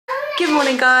Good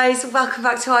morning guys, welcome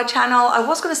back to our channel. I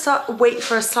was going to wait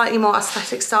for a slightly more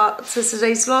aesthetic start to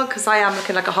today's vlog because I am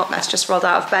looking like a hot mess just rolled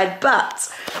out of bed,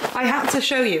 but I had to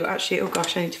show you actually. Oh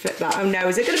gosh, I need to flip that. Oh no,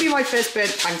 is it going to be my first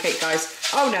burnt pancake, guys?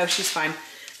 Oh no, she's fine.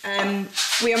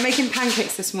 We are making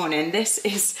pancakes this morning. This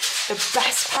is the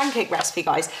best pancake recipe,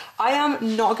 guys. I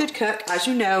am not a good cook, as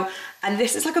you know, and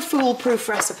this is like a foolproof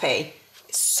recipe.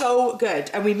 It's so good,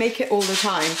 and we make it all the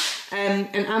time. And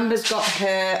Amber's got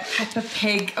her Peppa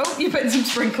Pig. Oh, you put some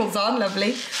sprinkles on,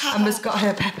 lovely. Amber's got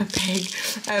her Peppa Pig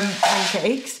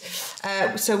pancakes.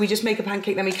 So we just make a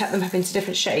pancake, then we cut them up into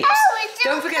different shapes. Oh,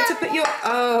 don't forget to put your,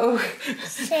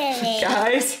 silly.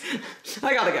 Guys,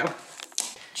 I gotta go.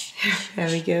 There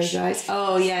we go, guys.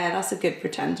 Oh yeah, that's a good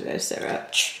pretend rose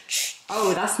syrup.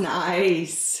 Oh, that's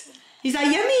nice. Is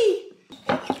that yummy?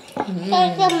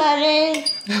 Thank you, Mummy.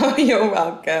 Oh, you're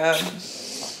welcome.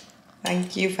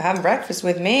 Thank you for having breakfast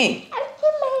with me. Thank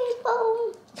you,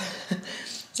 Mabel.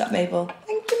 Is that Mabel?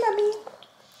 Thank you, Mummy.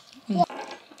 Yeah.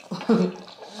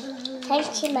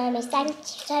 Thank you, Mummy.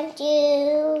 Thank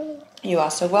you. You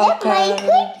are so welcome. My kids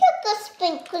have got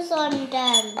sprinkles on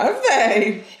them. Have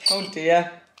they? Oh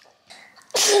dear.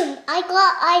 I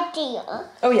got an idea.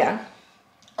 Oh yeah.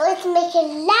 Let's make a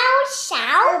loud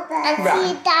shout and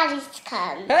see Daddy's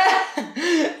come.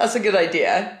 That's a good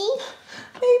idea.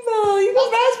 Mabel, you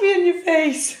got raspberry on your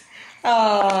face.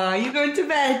 Ah, you going to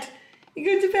bed? You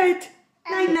going to bed?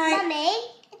 Night night. Mummy,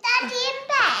 is Daddy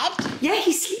in bed? Yeah,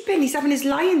 he's sleeping. He's having his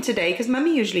lion today because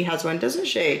Mummy usually has one, doesn't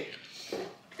she?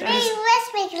 Let's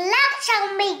make a loud shout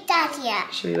and make Daddy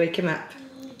up. Should we wake him up?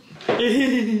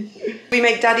 We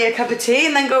make Daddy a cup of tea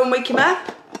and then go and wake him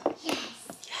up? Yes.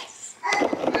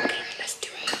 Okay, let's do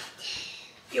it.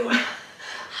 You want? I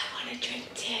want a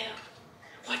drink too.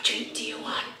 What drink do you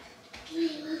want?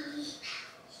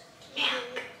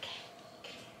 Milk.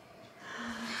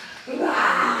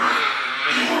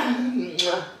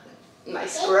 My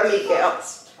scrummy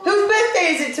girls. Whose birthday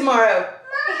is it tomorrow?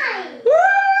 Mine. Woo!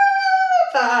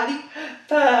 Party,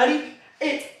 party.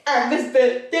 It's Amber's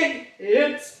birthday.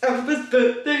 It's Amber's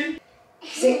birthday.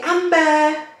 Say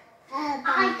Amber.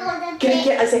 I got a Can you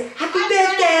get us a happy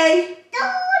birthday?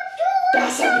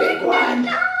 That's a big one.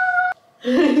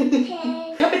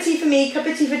 Okay. Cup of tea for me, cup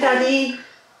of tea for Daddy.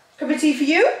 Cup of tea for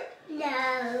you?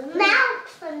 No. Milk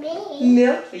for me.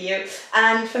 Milk for you.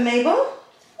 And for Mabel?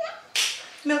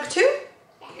 Milk too?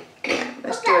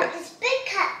 Let's do it. This big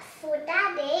cup for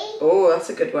Daddy. Oh, that's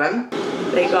a good one.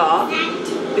 They got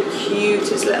the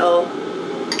cutest little...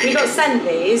 We got sent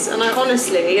these, and I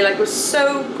honestly, was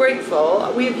so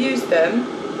grateful. We've used them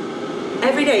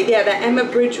every day. Yeah, they're Emma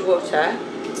Bridgewater,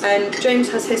 and James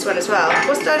has his one as well.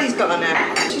 What's Daddy's got on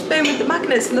it? She's playing with the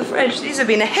magnets in the fridge. These have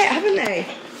been a hit, haven't they?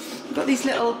 We've got these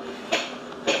little,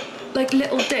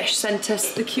 little dish sent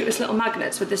us the cutest little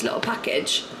magnets with this little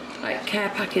package. Care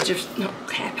package of, not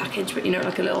care package, but you know,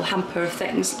 like a little hamper of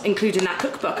things, including that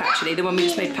cookbook actually, the one we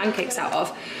just made pancakes out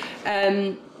of.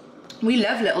 We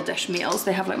love little dish meals.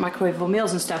 They have microwavable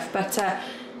meals and stuff, but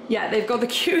yeah, they've got the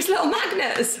cutest little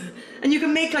magnets. And you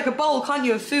can make a bowl, can't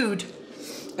you, of food?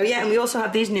 Oh yeah, and we also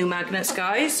have these new magnets,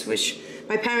 guys, which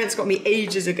my parents got me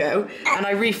ages ago, and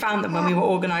I refound them when we were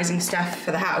organising stuff for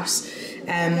the house.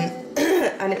 And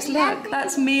it's, look,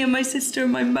 that's me and my sister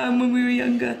and my mum when we were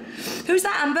younger. Who's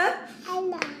that, Amber?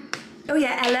 Ella. Oh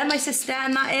yeah, Ella, my sister,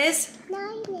 and that is?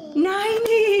 90.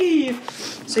 90!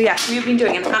 So yeah, we've been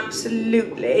doing an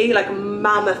absolutely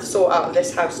mammoth sort out of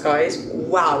this house, guys.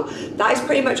 Wow, that is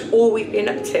pretty much all we've been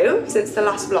up to since the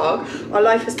last vlog. Our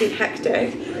life has been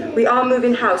hectic. We are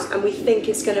moving house, and we think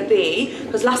it's gonna be,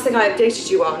 because last thing I updated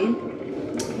you on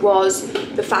was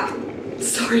the fact,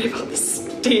 sorry about the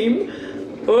steam.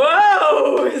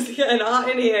 Whoa, it's getting hot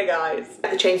in here, guys.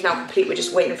 The chain's now complete, we're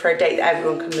just waiting for a date that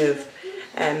everyone can move.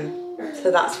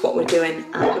 So that's what we're doing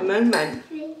at the moment.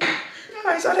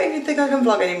 Guys, I don't even think I can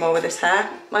vlog anymore with this hair.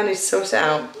 Mine is so set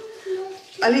out.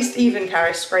 At least even,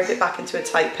 Carys, scrape it back into a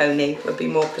tight pony would be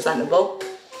more presentable.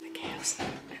 The girls in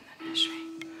the nursery.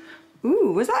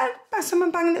 Ooh, was that someone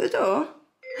banging at the door?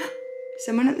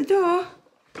 Someone at the door?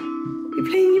 You're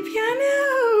playing your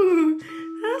piano.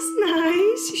 That's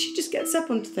nice. She just gets up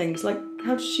onto things. How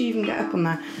does she even get up on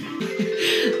that?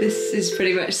 This is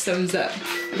pretty much sums up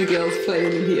the girls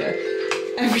playing in here.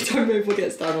 Every time Mabel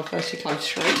gets down off her, she climbs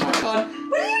straight back on.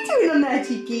 What are you doing on there,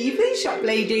 Tiki? You play shop,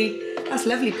 lady. That's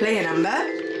lovely playing, Amber.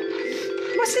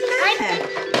 What's in there?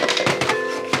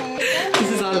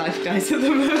 This is our life, guys, at the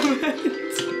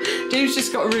moment. James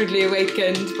just got rudely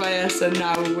awakened by us, and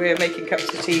now we're making cups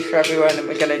of tea for everyone, and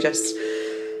we're gonna just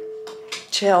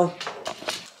chill.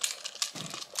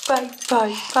 Bye,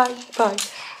 bye, bye, bye.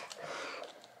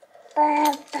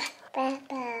 Bye, bye, bye,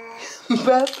 bye.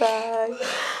 Bye-bye.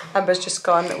 Amber's just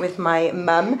gone with my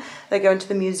mum. They're going to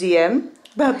the museum.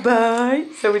 Bye-bye.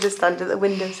 So we just stand at the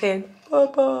window saying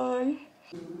bye-bye.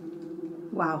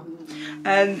 Wow.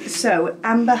 So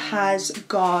Amber has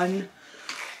gone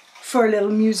for a little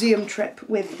museum trip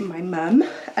with my mum.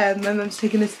 My mum's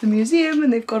taken us to the museum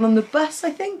and they've gone on the bus,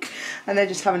 I think, and they're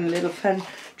just having a little fun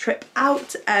trip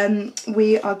out.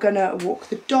 We are gonna walk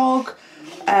the dog,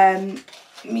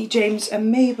 me, James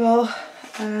and Mabel,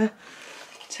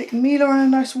 take Mila on a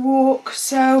nice walk.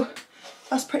 So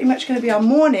that's pretty much gonna be our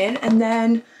morning, and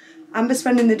then Amber's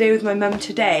spending the day with my mum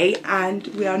today, and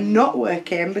we are not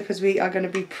working because we are going to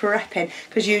be prepping,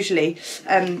 because usually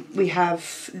we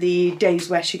have the days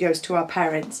where she goes to our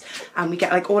parents and we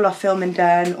get like all our filming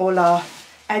done, all our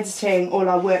editing, all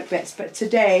our work bits, but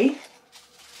today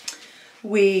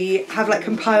we have like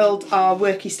compiled our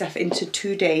worky stuff into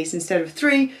 2 days instead of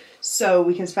 3, so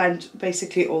we can spend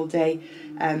basically all day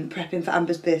prepping for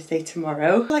Amber's birthday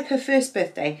tomorrow. Like her first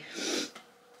birthday,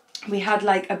 we had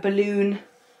like a balloon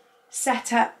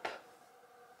set up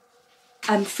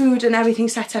and food and everything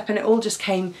set up, and it all just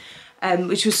came,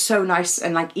 which was so nice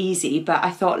and like easy. But I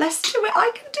thought, let's do it,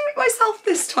 I can do it myself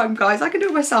this time, guys. I can do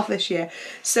it myself this year.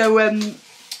 So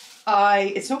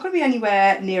it's not going to be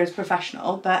anywhere near as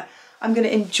professional, but I'm going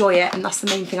to enjoy it, and that's the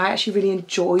main thing. I actually really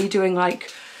enjoy doing like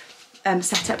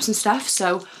setups and stuff.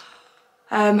 So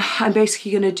I'm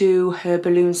basically going to do her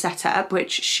balloon setup,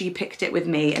 which she picked it with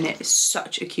me, and it is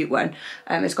such a cute one.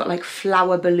 It's got like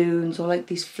flower balloons, or like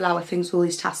these flower things with all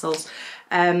these tassels.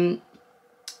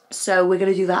 So we're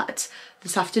going to do that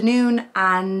this afternoon,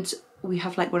 and we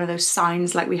have like one of those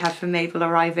signs like we had for Mabel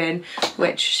arriving,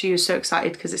 which she was so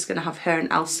excited because it's going to have her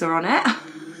and Elsa on it,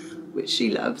 which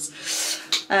she loves.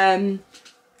 And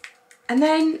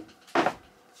then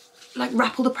like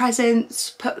wrap all the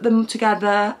presents, put them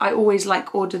together. I always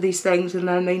like order these things and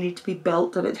then they need to be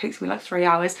built, and it takes me like 3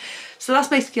 hours. So that's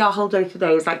basically our whole day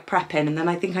today, is like prepping, and then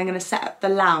I think I'm going to set up the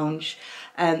lounge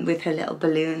with her little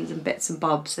balloons and bits and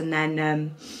bobs, and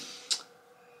then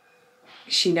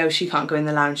she knows she can't go in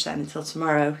the lounge then until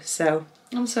tomorrow. So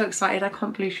I'm so excited. I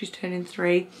can't believe she's turning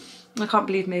 3. I can't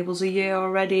believe Mabel's a year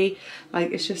already.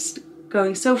 Like, it's just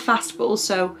going so fast, but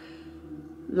also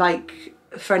like,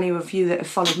 for any of you that have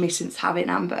followed me since having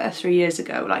Amber 3 years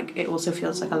ago, like, it also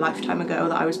feels like a lifetime ago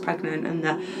that I was pregnant, and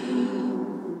that,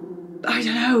 I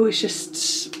don't know, it's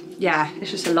just, yeah,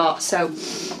 it's just a lot. So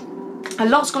a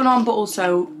lot's gone on, but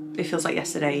also it feels like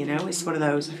yesterday, you know. It's one of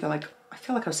those, I feel like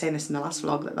I was saying this in the last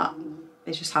vlog, that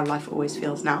is just how life always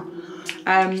feels now.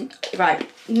 Right,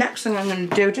 next thing I'm going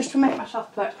to do, just to make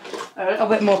myself put a little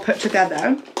bit more put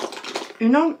together, you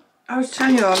know, I was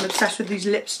telling you I'm obsessed with these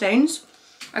lip stains.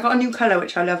 I got a new colour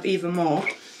which I love even more,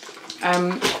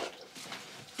 and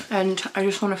I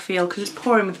just want to feel, because it's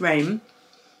pouring with rain,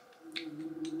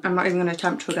 I'm not even going to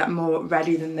attempt to get more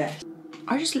ready than this.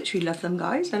 I just literally love them,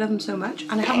 guys. I love them so much.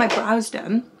 And I had my brows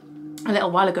done a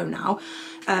little while ago now.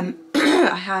 I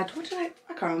had, I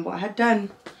can't remember what I had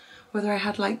done, whether I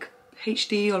had like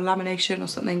HD or lamination or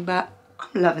something, but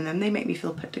I'm loving them. They make me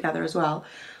feel put together as well.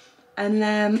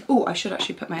 And oh, I should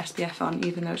actually put my SPF on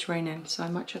even though it's raining, so I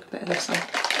might chuck a bit of this on.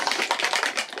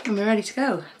 And we're ready to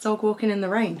go. Dog walking in the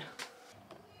rain.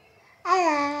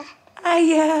 Hiya.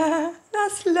 Hiya,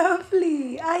 that's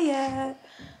lovely. Hiya.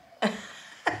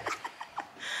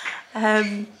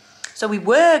 So we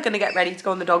were going to get ready to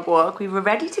go on the dog walk. We were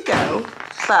ready to go,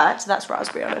 but that's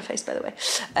raspberry on her face, by the way.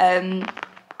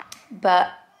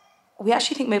 But we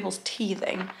actually think Mabel's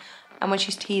teething. And when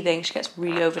she's teething, she gets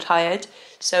really overtired.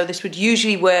 So this would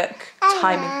usually work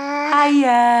timing.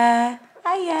 Hiya.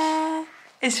 Hiya.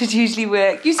 This would usually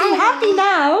work. You seem happy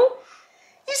now.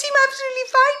 You seem absolutely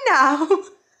fine now.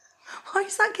 Why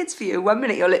is that kids for you? 1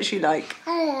 minute you're literally like,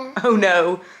 oh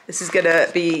no, this is gonna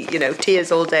be, you know,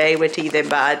 tears all day, we're teething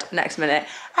bad. Next minute,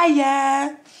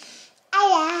 hiya.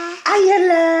 Hiya. Hiya,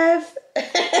 love.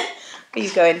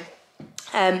 He's going.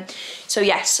 So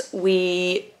yes,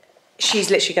 she's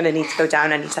literally going to need to go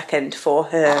down any second for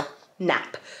her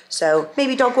nap. So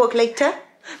maybe dog walk later.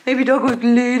 Maybe dog walk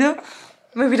later.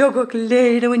 Maybe dog walk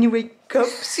later when you wake up,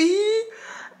 see?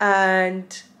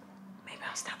 And maybe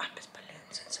I'll start Amber's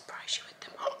balloons and surprise you with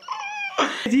them.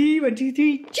 Ready? 1, 2,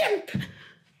 3, jump!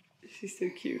 This is so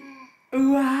cute.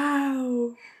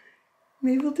 Wow.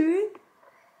 Mabel do it?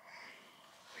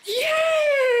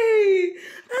 Yay!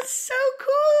 That's so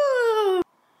cool!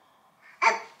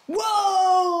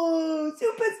 Whoa!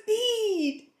 Super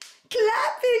speed!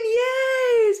 Clapping,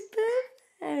 yes!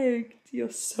 Perfect!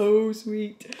 You're so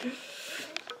sweet.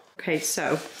 Okay,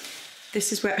 so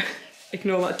this is where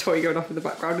Ignore that toy going off in the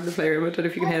background in the playroom. I don't know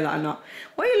if you can hear that or not.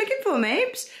 What are you looking for,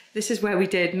 Mabes? This is where we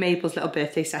did Mabel's little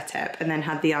birthday setup and then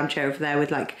had the armchair over there with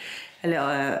like a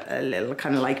little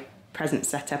kind of like present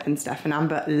setup and stuff, and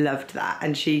Amber loved that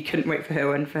and she couldn't wait for her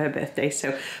one for her birthday, so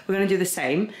we're going to do the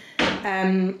same.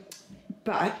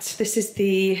 But this is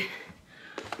the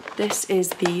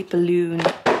balloon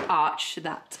arch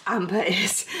that Amber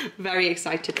is very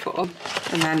excited for.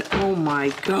 And then, oh my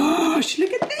gosh,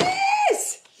 look at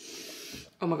this!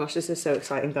 Oh my gosh, this is so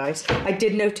exciting, guys. I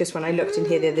did notice when I looked in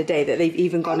here the other day that they've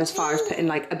even gone as far as putting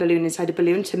like a balloon inside a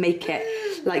balloon to make it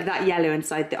like that yellow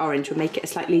inside the orange will make it a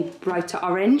slightly brighter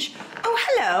orange. Oh,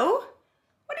 hello.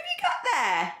 What have you got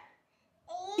there?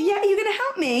 Yeah, are you gonna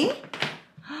help me?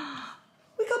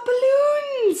 We got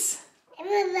balloons.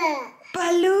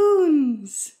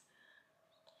 Balloons.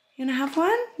 You gonna have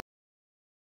one?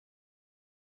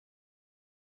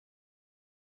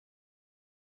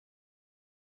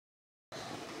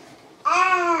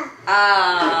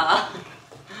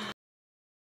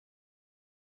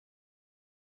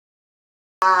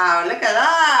 Wow, look at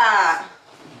that!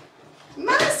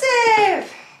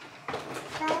 Massive!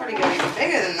 Probably gonna be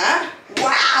bigger than that.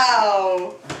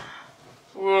 Wow!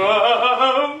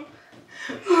 Whoa!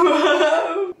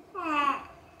 Whoa!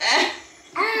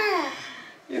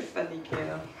 You're funny,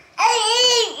 girl.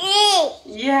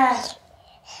 Yeah.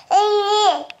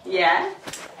 Yeah.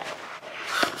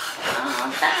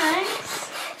 Oh,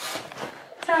 thanks.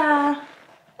 Ta.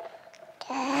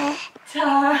 Ta. Ta.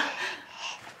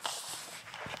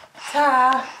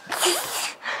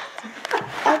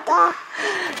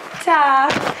 Ta.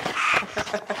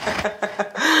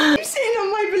 You're sitting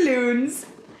on my balloons.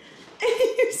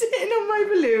 You're sitting on my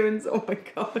balloons. Oh my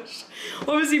gosh.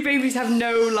 Obviously babies have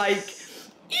no like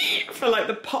for like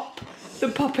the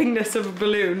poppingness of a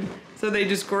balloon. So they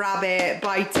just grab it,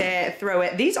 bite it, throw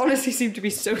it. These honestly seem to be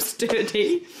so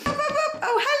sturdy.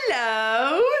 Oh,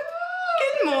 hello.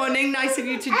 Good morning. Nice of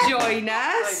you to join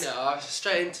us. I know, I was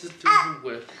straight into doing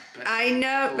work. I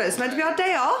know, but it's meant to be our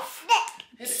day off.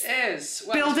 It is.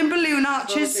 Well, building balloon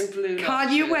arches.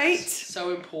 Can't you wait?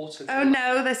 So important. Oh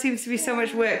no, there seems to be so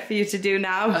much work for you to do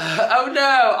now. Oh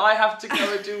no, I have to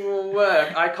go and do more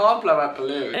work. I can't blow up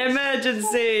balloons.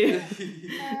 Emergency.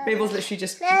 Mabel's literally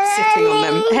just sitting on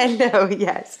them. Hello,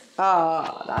 yes.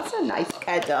 Oh, that's a nice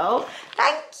cuddle.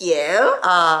 Thank you.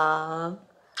 Ah.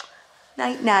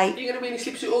 Night, night. Are you going to be in your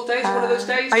sleep suit all day? Is it one of those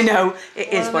days? I know,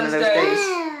 it is one of those days.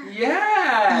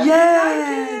 Yeah.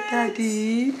 Yeah,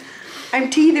 Daddy. I'm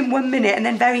teething 1 minute and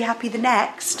then very happy the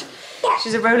next.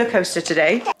 She's a roller coaster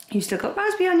today. You still got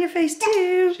raspberry on your face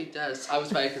too. She does. I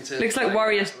was very concerned. Looks like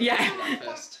warriors. Yeah.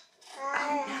 First.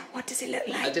 What does it look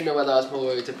like? I didn't know whether I was more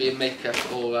worried to be in makeup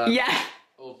or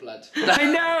or blood. I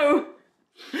know.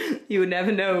 You would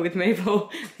never know with Mabel,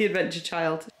 the adventure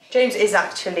child. James is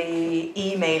actually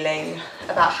emailing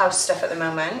about house stuff at the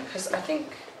moment because I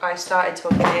think I started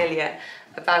talking earlier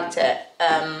about it.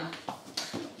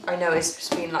 I know it's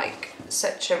just been like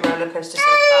such a roller coaster so far.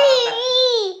 But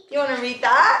you want to read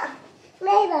that?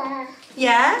 Mabel.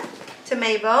 Yeah, to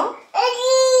Mabel.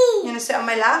 You want to sit on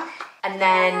my lap? And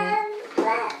then,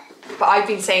 but I've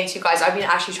been saying to you guys, I've been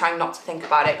actually trying not to think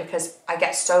about it because I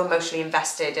get so emotionally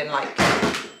invested in like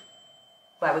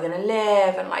where we're gonna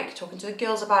live and like talking to the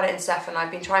girls about it and stuff, and I've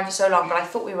been trying for so long, but I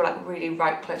thought we were like really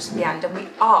right close to the end, and we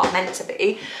are meant to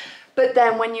be. But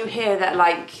then when you hear that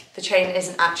like the train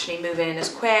isn't actually moving in as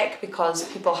quick because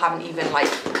people haven't even like,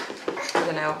 I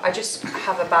don't know, I just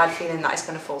have a bad feeling that it's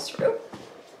gonna fall through.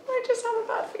 I just have a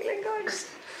bad feeling, guys.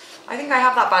 I think I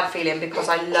have that bad feeling because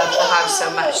I love the house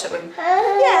so much that we're...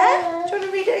 Yeah? Do you want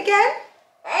to read it again?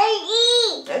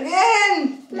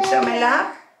 Again! You sit on my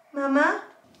lap, Mama?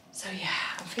 So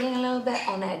yeah, I'm feeling a little bit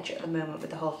on edge at the moment with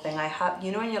the whole thing. I have,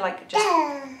 you know when you're like just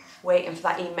waiting for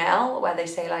that email where they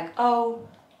say like, oh,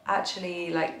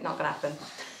 actually like not gonna happen.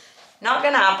 Not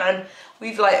gonna happen.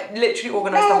 We've like literally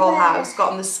organised the whole house,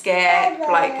 got on the skip,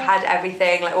 like had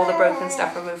everything, like all the broken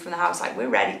stuff removed from the house. Like we're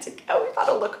ready to go. We've had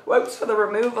all the quotes for the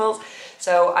removals.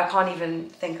 So I can't even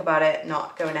think about it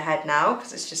not going ahead now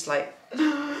because it's just like,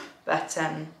 but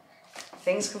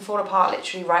things can fall apart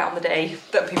literally right on the day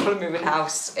that people are moving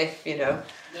house if, you know.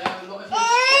 Yeah, not if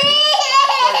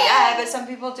Well, yeah, but some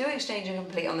people do exchange and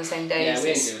complete on the same day. Yeah, we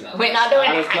ain't doing that. We're not doing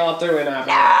I was that. not doing that.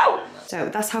 No! So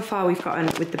that's how far we've gotten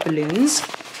with the balloons.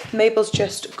 Mabel's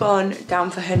just gone down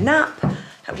for her nap.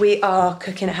 We are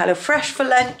cooking a HelloFresh for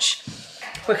lunch.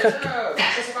 We're cooking. No,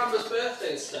 because of Amber's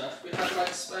birthday and stuff, we had like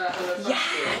spare HelloFresh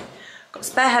meal. Got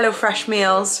spare HelloFresh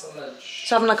meals. For lunch.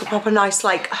 So having like a proper nice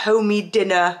like homey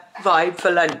dinner vibe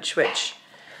for lunch, which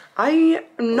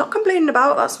I'm not complaining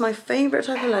about. That's my favourite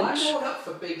type of lunch. I'm all up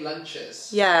for big lunches.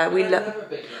 Yeah, we love a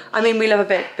big lunch. I mean, we love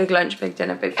a big lunch, big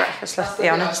dinner, big breakfast, let's be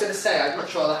I was honest. going to say, I'd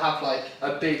much rather have like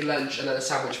a big lunch and then a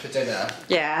sandwich for dinner.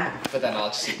 Yeah. But then I'll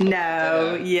just eat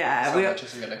No, dinner. yeah.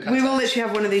 We will literally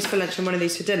have one of these for lunch and one of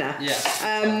these for dinner.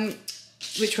 Yeah.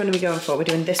 Which one are we going for? We're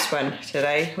doing this one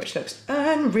today, which looks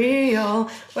unreal.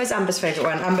 Where's Amber's favourite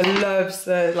one? Amber loves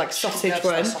the like sausage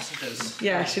one. Sausages.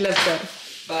 Yeah, she loves it.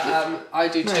 But I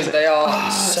do too. They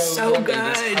are so yummy.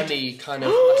 good. These honey kind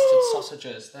of mustard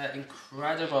sausages. They're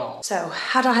incredible. So,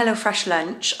 had our HelloFresh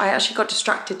lunch. I actually got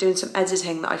distracted doing some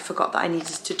editing that I forgot that I needed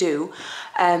to do.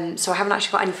 So I haven't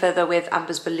actually got any further with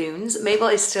Amber's balloons. Mabel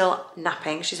is still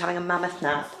napping. She's having a mammoth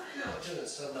nap.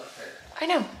 I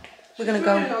know. We're gonna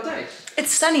go.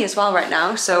 It's sunny as well right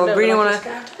now, so I really want to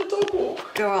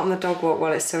go out on the dog walk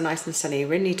while it's so nice and sunny.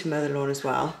 We really need to mow the lawn as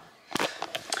well.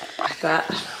 But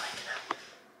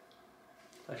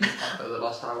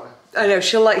I know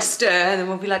she'll like stir, and then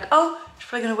we'll be like, "Oh, she's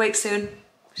probably gonna wake soon."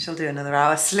 She'll do another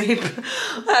hour's sleep.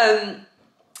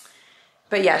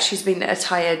 But yeah, she's been a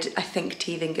tired, I think,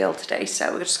 teething girl today,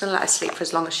 so we're just gonna let her sleep for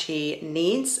as long as she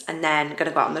needs, and then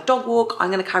gonna go out on the dog walk. I'm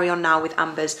gonna carry on now with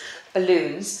Amber's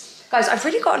balloons. Guys, I've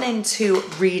really gotten into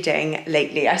reading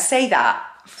lately. I say that,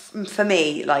 for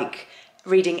me, like,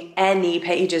 reading any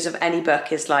pages of any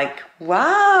book is like,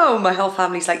 wow. My whole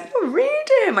family's like, you're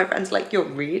reading. My friends are like, you're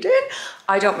reading?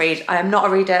 I don't read. I am not a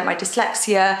reader. My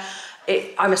dyslexia,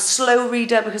 I'm a slow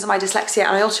reader because of my dyslexia,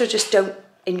 and I also just don't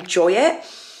enjoy it.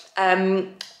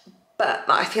 But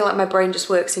I feel like my brain just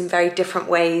works in very different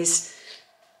ways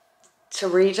to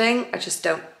reading. I just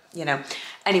don't, you know.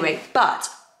 Anyway, but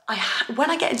when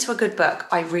I get into a good book,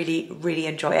 I really, really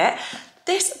enjoy it.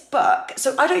 This book,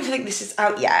 so I don't even think this is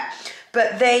out yet,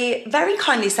 but they very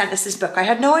kindly sent us this book. I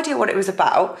had no idea what it was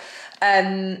about.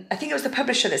 I think it was the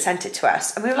publisher that sent it to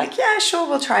us. And we were like, yeah, sure,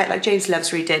 we'll try it. Like, James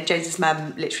loves reading. James's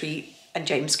mum literally, and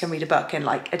James can read a book in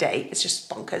like a day. It's just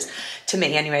bonkers. To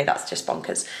me anyway, that's just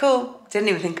bonkers. Cool. Didn't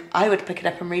even think I would pick it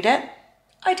up and read it.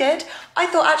 I did. I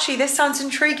thought, actually, this sounds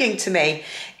intriguing to me.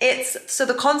 So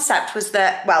the concept was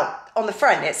that, well, on the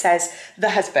front it says, the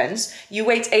husbands, you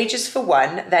wait ages for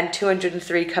one, then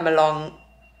 203 come along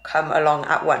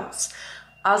at once.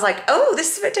 I was like, oh,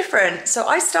 this is a bit different. So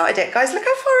I started it. Guys, look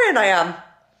how far in I am.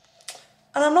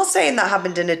 And I'm not saying that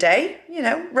happened in a day. You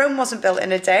know, Rome wasn't built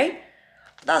in a day.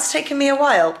 That's taken me a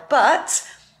while, but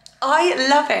I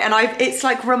love it. And it's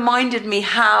like reminded me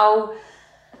how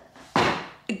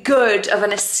good of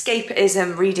an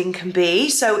escapism reading can be.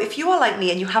 So if you are like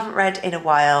me and you haven't read in a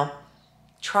while,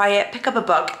 try it, pick up a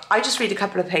book. I just read a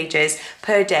couple of pages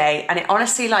per day, and it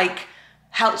honestly like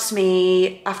helps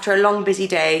me after a long busy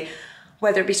day,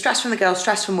 whether it be stress from the girls,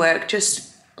 stress from work,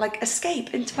 just like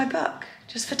escape into my book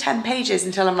just for 10 pages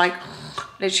until I'm like,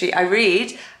 literally I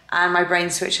read and my brain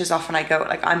switches off and I go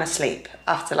like I'm asleep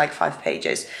after like 5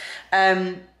 pages.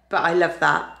 But I love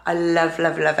that. I love,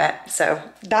 love, love it. So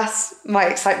that's my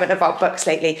excitement about books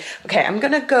lately. Okay, I'm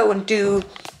gonna go and do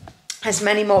as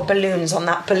many more balloons on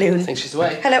that balloon. I think she's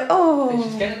awake. Hello, oh.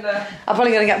 She's getting there. I'm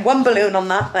probably gonna get 1 balloon on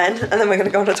that then, and then we're gonna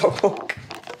go on a dog walk.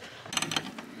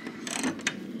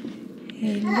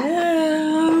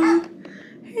 Hello.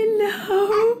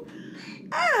 Hello.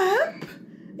 Up?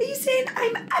 Are you saying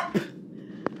I'm up?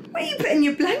 Where are you putting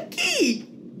your blankie?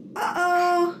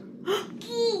 Uh-oh.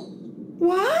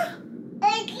 What?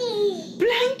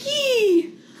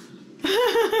 Blankie!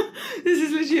 This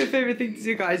is literally your favourite thing to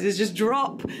do, guys, is just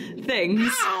drop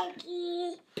things.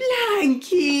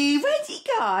 Blankie! Where's he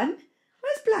gone?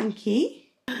 Where's Blankie?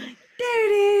 There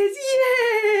it is!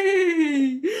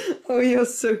 Yay! Oh, you're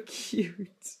so cute.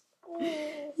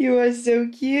 You are so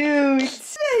cute.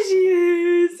 There she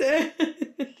is!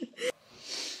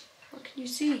 What can you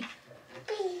see?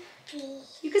 Baby.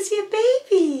 You can see a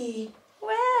baby.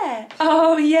 Where?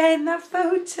 Oh yeah, in that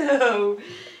photo.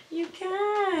 You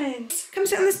can. Come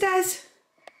sit on the stairs.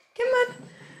 Come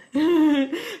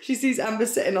on. She sees Amber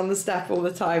sitting on the step all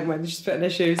the time when she's putting her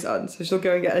shoes on. So she'll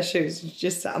go and get her shoes and she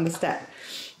just sit on the step.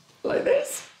 Like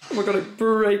this. Oh my god, it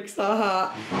breaks her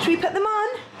heart. Should we put them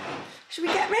on? Should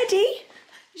we get ready?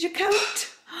 Is your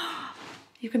coat?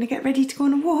 You're gonna get ready to go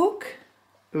on a walk?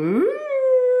 Ooh.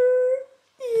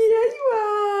 Yeah, you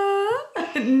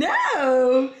are.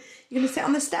 No. You're gonna sit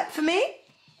on the step for me?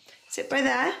 Sit by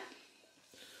there.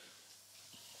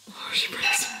 Oh, she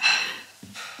breaks.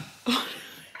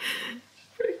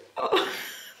 Oh,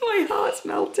 my heart's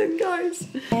melting, guys.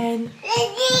 And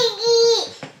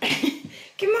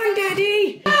come on,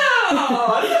 Daddy.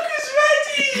 Oh, look who's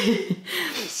ready.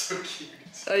 So cute.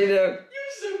 I know.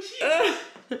 You're so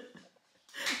cute.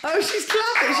 Oh, she's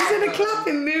clapping. She's in a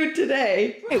clapping mood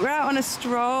today. Right, we're out on a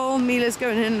stroll. Mila's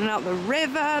going in and out the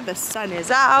river. The sun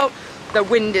is out. The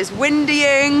wind is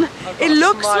windying. It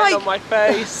looks like on my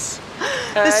face.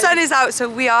 the sun is out, so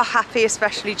we are happy,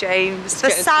 especially James. The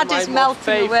sad is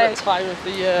melting away. Time of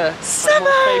the year.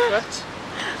 Summer.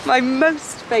 My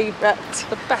most favourite.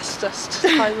 The bestest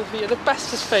time of the year. The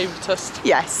bestest favoritist.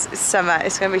 Yes, it's summer.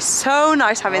 It's going to be so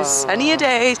nice having sunnier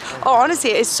days. Oh,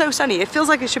 honestly, it's so sunny. It feels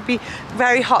like it should be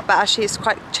very hot, but actually it's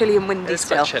quite chilly and windy It's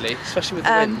still. quite chilly, especially with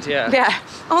the wind, yeah. Yeah.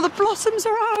 Oh, the blossoms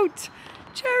are out.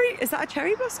 Cherry, is that a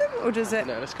cherry blossom or does it?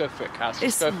 No, let's go for it, Cass.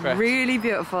 It's Let's go for it. really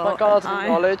beautiful. My gardening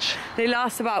knowledge. They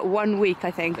last about 1 week,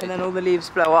 I think, and then all the leaves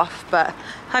blow off. But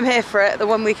I'm here for it. The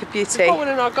 1 week of beauty. We've got one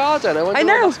in our garden. I wonder when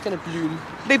that's going to bloom.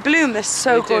 They bloom. They're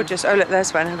so gorgeous. Oh look,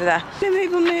 there's one over there. Hello,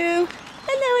 Maple Moo.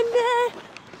 Hello, Enda.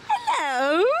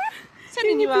 Hello. Sun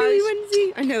in your blue eyes.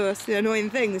 onesie. I know, that's the annoying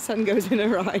thing. The sun goes in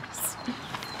her eyes.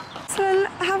 So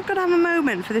I've got to have a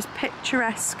moment for this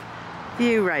picturesque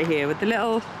view right here with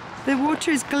the water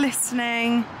is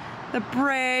glistening, the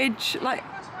bridge, like,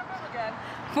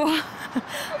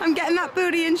 I'm getting that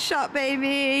booty in shot,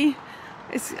 baby.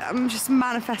 I'm just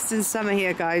manifesting summer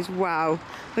here, guys. Wow.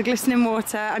 The glistening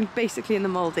water. I'm basically in the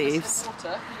Maldives.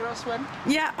 Water? You going to swim?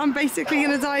 Yeah, I'm basically going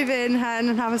to dive in, hen,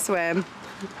 and have a swim.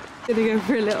 Gonna go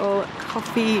for a little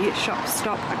coffee shop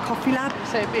stop at Coffee Lab.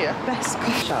 Say a beer. Best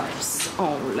coffee shops.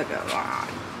 Oh, look at that.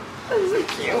 That's so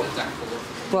cute.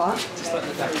 What? Just like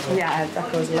the deck. Yeah,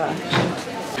 Deco's lush.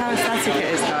 How aesthetic it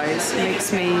is, guys. It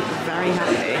makes me very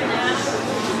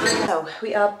happy. So,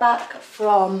 we are back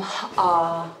from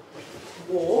our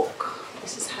walk.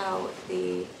 This is how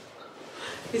the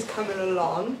is coming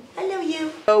along. Hello,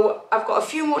 you. So, I've got a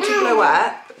few more to blow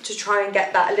up to try and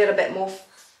get that a little bit more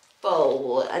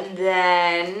full, and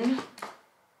then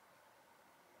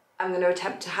I'm going to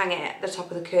attempt to hang it at the top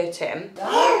of the curtain.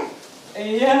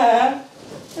 Yeah,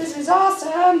 this is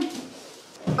awesome.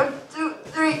 1, 2,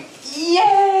 3,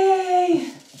 yay!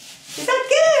 Is that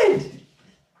good?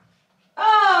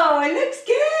 Oh, it looks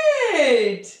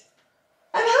good.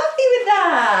 I'm happy with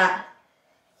that.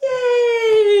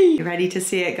 Yay! You ready to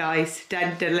see it, guys?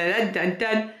 Dun dun dun dun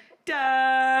dun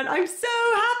dun. I'm so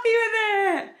happy with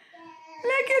it.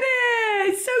 Look at it.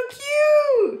 It's so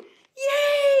cute.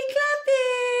 Yay!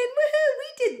 Clapping. Woohoo! We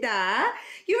did that.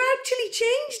 You're actually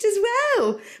changed as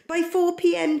well. By 4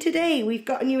 p.m. today, we've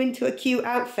gotten you into a cute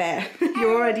outfit.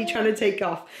 You're already trying to take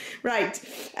off. Right,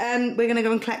 we're going to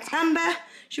go and collect Amber.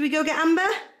 Should we go get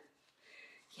Amber?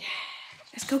 Yeah,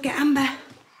 let's go get Amber.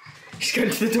 She's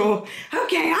going to the door.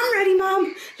 Okay, I'm ready,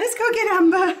 Mum. Let's go get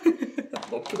Amber.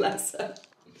 Oh, bless her.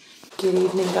 Good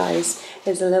evening, guys.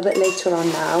 It's a little bit later on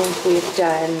now.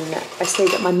 I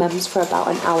stayed at my mum's for about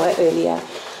an hour earlier.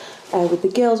 With the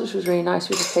girls, which was really nice.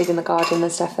 We just played in the garden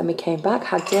and stuff, then we came back,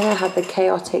 had dinner, had the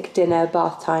chaotic dinner,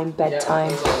 bath time, bedtime.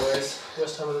 Yeah, as always.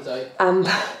 Worst time of the day.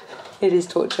 Amber, it is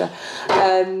torture.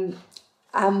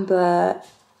 Amber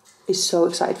is so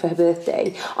excited for her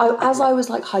birthday. As I was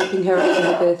like hyping her up for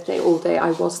her birthday all day,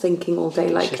 I was thinking all day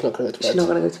like she's not going to go to bed. She's not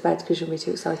going to go to bed because she'll be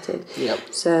too excited. Yep.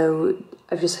 So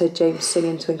I've just heard James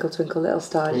singing Twinkle Twinkle Little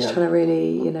Star, just trying to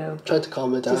really, you know, trying to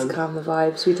calm her down. Just calm the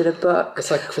vibes. We did a book.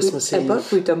 It's like Christmas Eve. A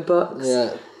book. We've done books.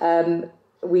 Yeah.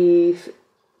 We've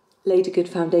laid a good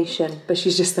foundation, but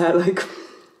she's just there like,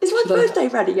 is my birthday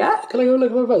ready yet? Can I go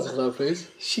look at my presents now, please?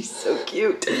 She's so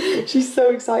cute. She's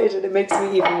so excited, and it makes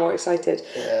me even more excited.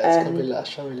 Yeah, it's going to be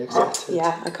lush. I'm really excited.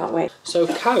 Yeah, I can't wait. So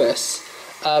Carys,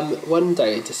 one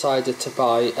day decided to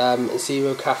buy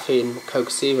 0 caffeine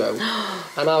Coke Zero,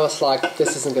 and I was like,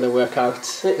 this isn't going to work out.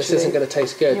 Literally. This isn't going to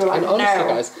taste good. You're like, and honestly, no.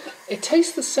 guys, it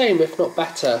tastes the same, if not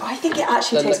better. I think it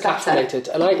actually than tastes the better. caffeinated,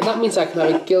 and that means I can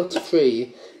have a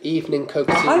guilt-free evening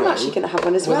Coke Zero. I'm actually going to have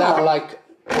one as well. Without like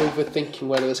overthinking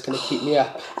whether it's going to keep me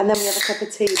up. And then we have a cup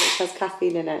of tea which has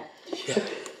caffeine in it. Yeah.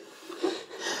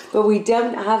 But we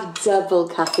don't have double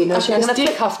caffeine. Actually,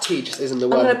 decaf tea just isn't the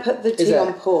one. I'm going to put the tea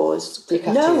on pause.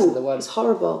 Decaf no, tea isn't the one. It's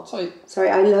horrible. Sorry,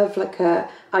 I love like a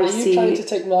icy. Are you trying to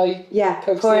take my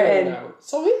Coke pour Zero it in. now?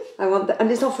 Sorry? I want the,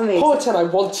 and it's not for me. Pour it in, I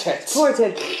want it. Pour it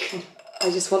in.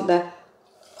 I just want the,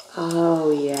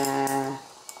 oh yeah,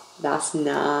 that's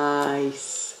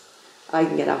nice. I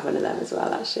can get have one of them as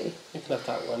well, actually. You can have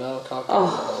that one, I can't get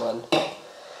another one.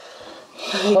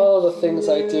 All the things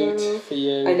I do for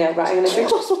you. I know, right, I'm going to drink.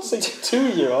 I was about to say to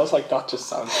you, I was like, that just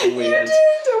sounds weird. You did,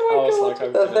 oh my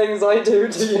God. The things I do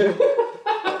to you.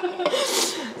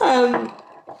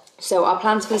 So our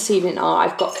plans for this evening are,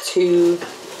 I've got to,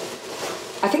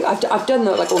 I think I've done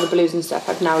like all the blues and stuff.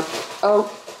 I've now,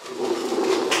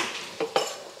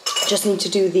 just need to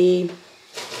do the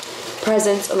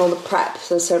presents and all the prep.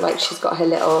 So like she's got her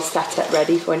little setup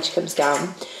ready for when she comes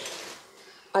down.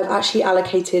 I've actually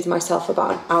allocated myself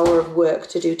about an hour of work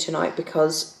to do tonight,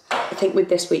 because I think with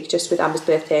this week, just with Amber's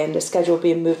birthday and the schedule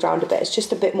being moved around a bit, it's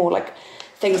just a bit more like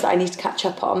things that I need to catch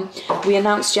up on. We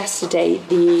announced yesterday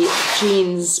the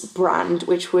jeans brand,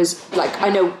 which was like, I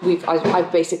know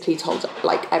I've basically told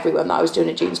like everyone that I was doing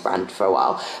a jeans brand for a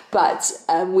while, but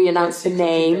we announced the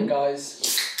name.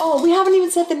 Guys. Oh, we haven't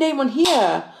even said the name on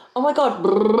here. Oh my God.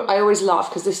 I always laugh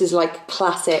because this is like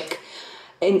classic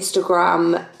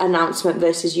Instagram announcement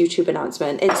versus YouTube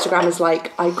announcement. Instagram is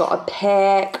like, I got a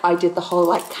pic, I did the whole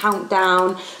like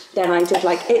countdown, then I did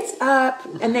like, it's up,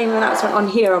 and then announcement. On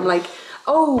here I'm like,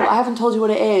 oh, I haven't told you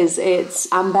what it is, it's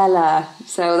Ambella.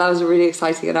 So that was a really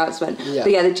exciting announcement. Yeah.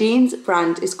 But yeah, the jeans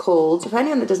brand is called, for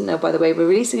anyone that doesn't know, by the way, we're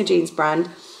releasing a jeans brand.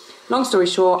 Long story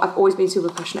short, I've always been super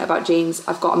passionate about jeans.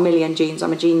 I've got a million jeans.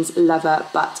 I'm a jeans lover,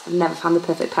 but I've never found the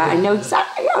perfect pair. I know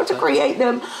exactly how to create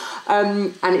them.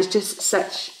 And it's just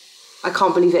such, I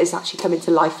can't believe it is actually coming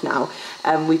to life now.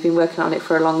 We've been working on it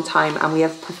for a long time, and we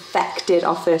have perfected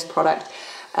our first product.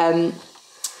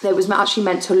 It was actually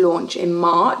meant to launch in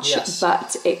March, yes,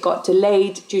 but it got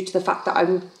delayed due to the fact that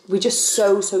we're just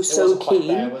so keen.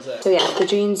 There, was it? So yeah, the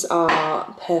jeans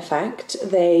are perfect.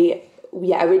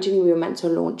 Originally we were meant to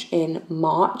launch in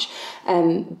March,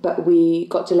 but we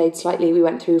got delayed slightly. We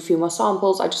went through a few more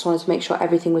samples. I just wanted to make sure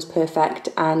everything was perfect,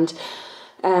 and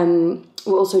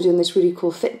we're also doing this really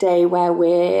cool fit day where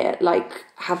we're like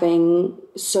having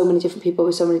so many different people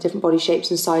with so many different body shapes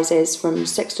and sizes from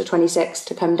 6 to 26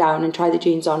 to come down and try the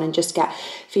jeans on and just get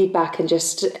feedback, and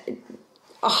just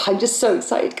I'm just so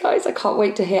excited, guys. I can't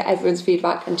wait to hear everyone's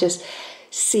feedback and just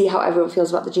see how everyone feels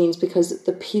about the jeans, because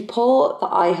the people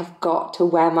that I have got to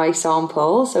wear my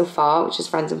sample so far, which is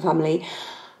friends and family,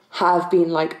 have been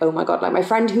like, oh my God. Like my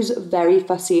friend who's very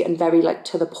fussy and very like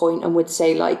to the point and would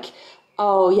say like,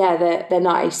 oh yeah, they're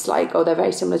nice, like, oh, they're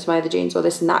very similar to my other jeans or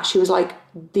this and that. She was like,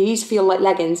 these feel like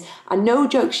leggings. And no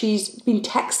joke, she's been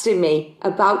texting me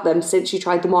about them since she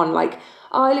tried them on. Like,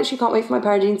 oh, I literally can't wait for my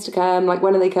pair of jeans to come. Like,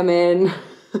 when are they coming?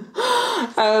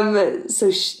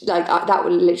 That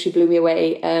literally blew me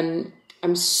away.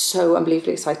 I'm so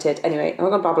unbelievably excited. Anyway, I'm not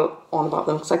gonna babble on about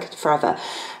them because I could forever.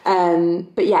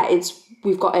 But yeah,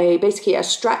 we've got basically a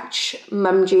stretch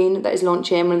mum jean that is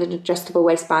launching with an adjustable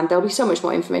waistband. There'll be so much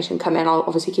more information coming. I'll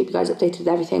obviously keep you guys updated with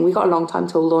everything. We've got a long time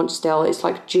till launch still. It's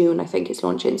like June, I think it's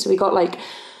launching. So we got like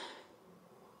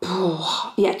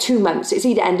 2 months. It's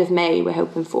either end of May we're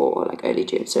hoping for, or like early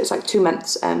June. So it's like 2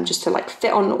 months just to like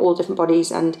fit on all different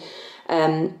bodies and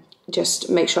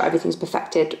just make sure everything's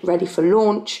perfected, ready for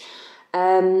launch.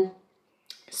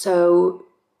 So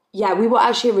yeah, we were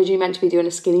actually originally meant to be doing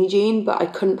a skinny jean, but I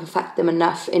couldn't perfect them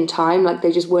enough in time. Like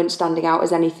they just weren't standing out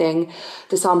as anything.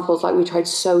 The samples, like we tried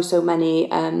so many,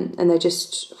 and they're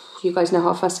just, you guys know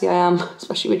how fussy I am,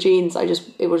 especially with jeans.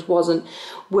 It wasn't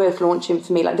worth launching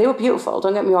for me. Like they were beautiful,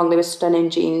 don't get me wrong, they were stunning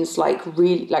jeans, like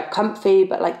really like comfy,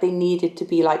 but like they needed to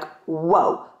be like,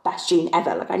 whoa, best jean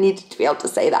ever. Like I needed to be able to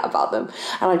say that about them,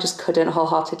 and I just couldn't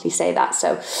wholeheartedly say that.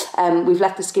 So we've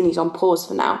left the skinnies on pause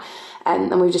for now,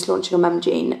 and we're just launching a mum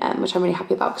jean, which I'm really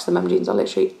happy about because the mum jeans are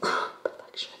literally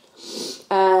perfection.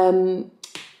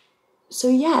 So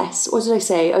yes, what did I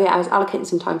say? Oh yeah, I was allocating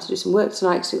some time to do some work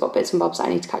tonight because we've got bits and bobs that I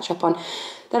need to catch up on.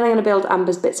 Then I'm going to build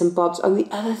Amber's bits and bobs. And the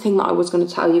other thing that I was going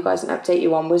to tell you guys and update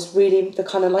you on was really the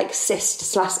kind of like cyst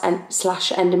slash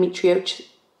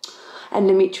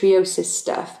endometriosis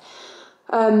stuff.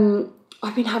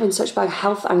 I've been having such bad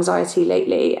health anxiety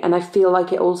lately, and I feel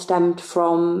like it all stemmed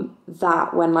from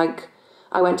that, when like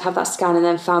I went to have that scan and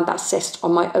then found that cyst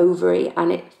on my ovary,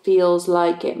 and it feels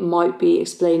like it might be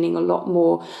explaining a lot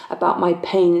more about my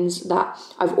pains that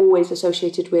I've always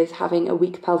associated with having a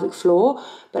weak pelvic floor,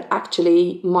 but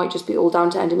actually might just be all down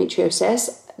to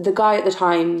endometriosis. The guy at the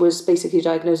time was basically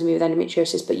diagnosing me with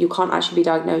endometriosis, but you can't actually be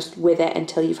diagnosed with it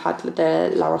until you've had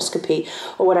the laparoscopy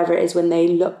or whatever it is, when they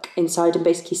look inside and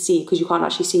basically see, because you can't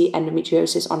actually see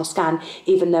endometriosis on a scan,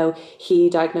 even though he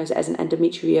diagnosed it as an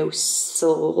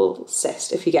endometriosal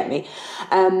cyst, if you get me.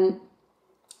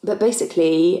 But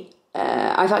basically,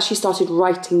 I've actually started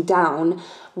writing down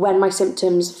when my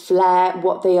symptoms flare,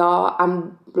 what they are,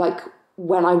 and like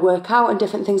when I work out and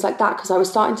different things like that, because I was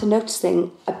starting to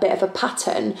noticing a bit of a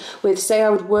pattern with, say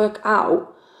I would work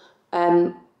out,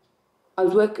 say I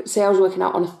was working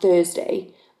out on a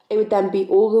Thursday, it would then be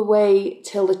all the way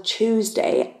till the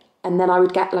Tuesday, and then I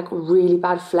would get like a really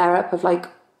bad flare up of like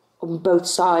on both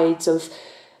sides of,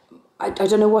 I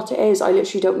don't know what it is, I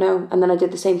literally don't know. And then I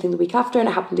did the same thing the week after and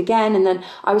it happened again, and then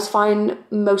I was fine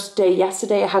most day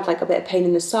yesterday. I had like a bit of pain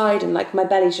in the side, and like my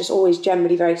belly's just always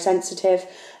generally very sensitive,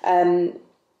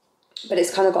 but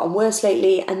it's kind of gotten worse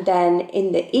lately. And then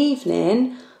in the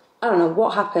evening, I don't know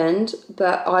what happened,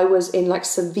 but I was in like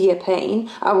severe pain.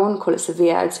 I wouldn't call it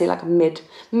severe, I'd say like a mid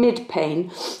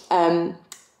pain. And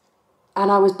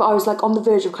I was like on the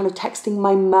verge of kind of texting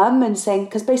my mum and saying,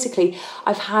 because basically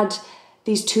I've had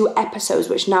these 2 episodes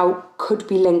which now could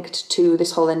be linked to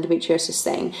this whole endometriosis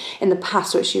thing in the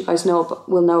past, which you guys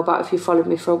will know about if you followed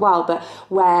me for a while, but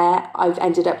where I've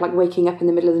ended up like waking up in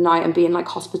the middle of the night and being like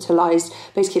hospitalized.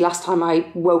 Basically last time I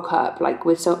woke up like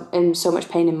with so much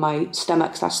pain in my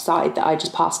stomach/side that I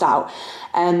just passed out.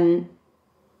 And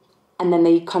then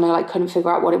they kind of like couldn't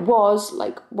figure out what it was.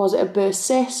 Like, was it a burst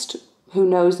cyst? Who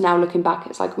knows now looking back,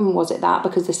 it's like, was it that?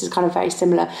 Because this is kind of very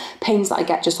similar pains that I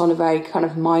get, just on a very kind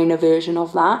of minor version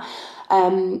of that.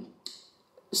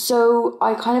 So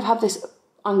I kind of have this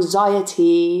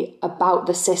anxiety about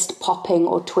the cyst popping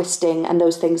or twisting and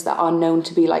those things that are known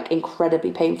to be like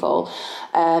incredibly painful.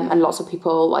 And lots of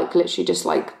people like literally just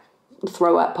like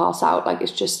throw up, pass out, like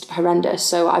it's just horrendous.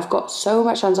 So I've got so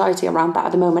much anxiety around that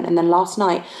at the moment. And then last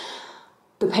night,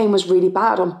 the pain was really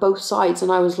bad on both sides,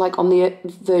 and I was like on the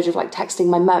verge of like texting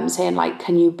my mum saying like,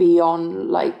 can you be on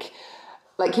like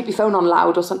keep your phone on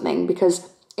loud or something, because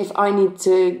if I need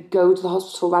to go to the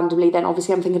hospital randomly, then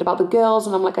obviously I'm thinking about the girls,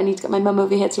 and I'm like, I need to get my mum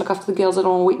over here to look after the girls. I don't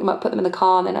want to wake them up, put them in the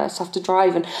car, and then I just have to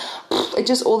drive, and it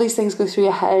just, all these things go through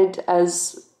your head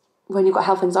as when you've got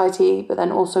health anxiety, but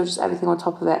then also just everything on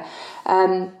top of it.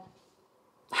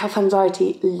 Health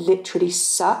anxiety literally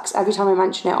sucks. Every time I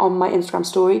mention it on my Instagram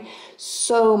story,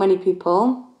 so many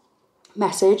people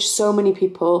message, so many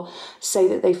people say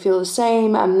that they feel the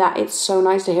same, and that it's so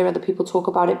nice to hear other people talk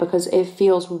about it, because it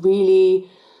feels really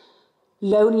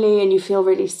lonely and you feel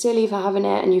really silly for having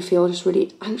it, and you feel just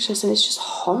really anxious, and it's just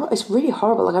it's really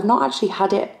horrible. Like, I've not actually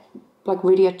had it like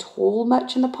really at all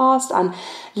much in the past, and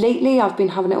lately I've been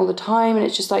having it all the time, and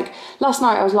it's just like, last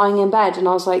night I was lying in bed and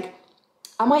I was like,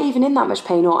 am I even in that much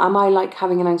pain, or am I like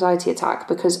having an anxiety attack?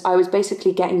 Because I was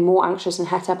basically getting more anxious and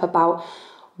het up about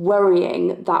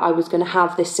worrying that I was going to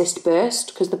have this cyst burst,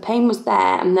 because the pain was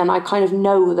there. And then I kind of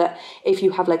know that if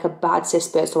you have like a bad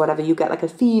cyst burst or whatever, you get like a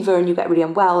fever and you get really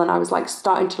unwell. And I was like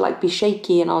starting to like be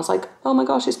shaky, and I was like, oh my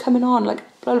gosh, it's coming on, like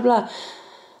blah, blah, blah.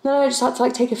 Then I just had to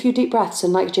like take a few deep breaths,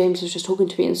 and like James was just talking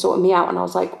to me and sorting me out. And I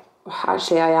was like,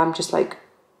 actually, I am just like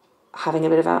having a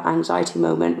bit of an anxiety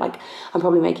moment. Like, I'm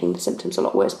probably making the symptoms a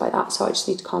lot worse by that, so I just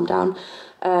need to calm down.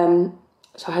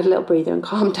 So I had a little breather and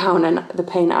calmed down, and the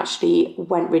pain actually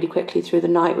went really quickly through the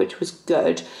night, which was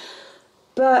good.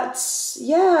 But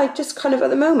yeah, I just kind of, at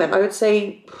the moment, I would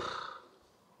say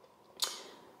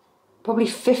probably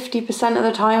 50% of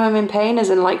the time I'm in pain, as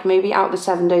in like maybe out of the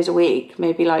 7 days a week,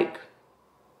 maybe like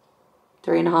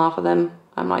 3.5 of them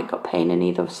I'm like got pain in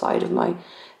either side of my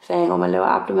thing, on my lower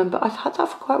abdomen. But I've had that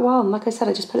for quite a while, and like I said,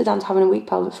 I just put it down to having a weak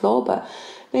pelvic floor, but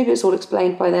maybe it's all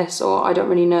explained by this, or I don't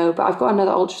really know. But I've got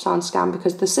another ultrasound scan,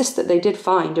 because the cyst that they did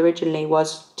find originally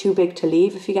was too big to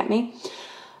leave, if you get me.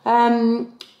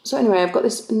 So anyway, I've got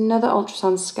this another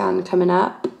ultrasound scan coming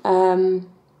up, so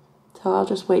I'll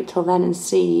just wait till then and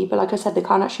see. But like I said, they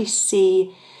can't actually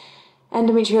see.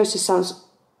 Endometriosis sounds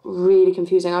really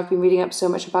confusing. I've been reading up so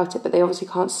much about it, but they obviously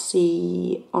can't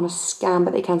see on a scan,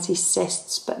 but they can see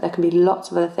cysts. But there can be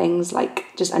lots of other things, like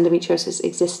just endometriosis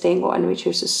existing, or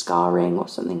endometriosis scarring or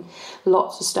something.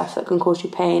 Lots of stuff that can cause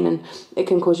you pain, and it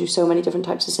can cause you so many different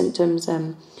types of symptoms.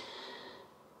 And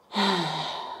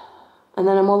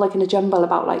then I'm all like in a jumble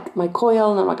about like my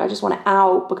coil, and I'm like, I just want it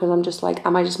out, because I'm just like,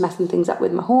 am I just messing things up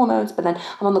with my hormones? But then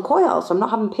I'm on the coil, so I'm not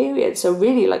having periods. So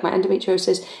really, like, my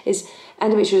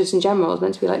endometriosis in general is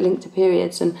meant to be like linked to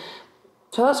periods. And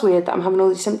so that's weird that I'm having all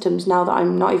these symptoms now that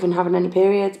I'm not even having any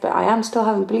periods, but I am still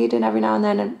having bleeding every now and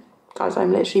then. And guys,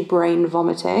 I'm literally brain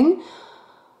vomiting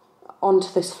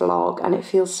onto this vlog, and it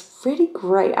feels really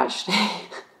great, actually.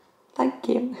 Thank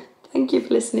you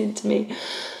for listening to me.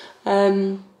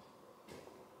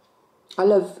 I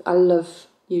love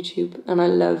YouTube, and I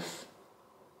love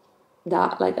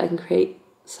that, like, I can create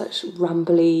such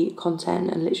rambly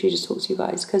content and literally just talk to you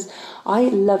guys, because I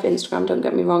love Instagram, don't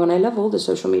get me wrong, and I love all the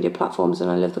social media platforms, and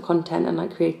I love the content and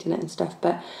like creating it and stuff,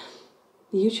 but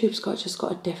YouTube's just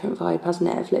got a different vibe, hasn't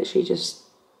it? I've literally just,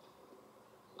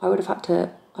 I would have had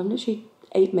to, I'm literally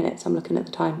 8 minutes, I'm looking at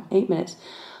the time, 8 minutes.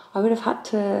 I would have had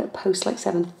to post like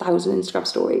 7,000 Instagram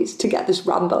stories to get this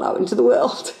ramble out into the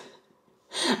world.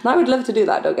 And I would love to do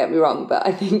that, don't get me wrong, but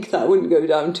I think that wouldn't go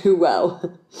down too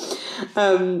well.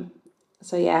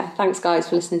 So yeah, thanks guys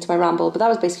for listening to my ramble, but that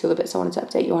was basically all the bits I wanted to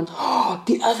update you on. Oh,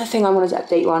 the other thing I wanted to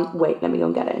update you on, wait, let me go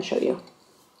and get it and show you.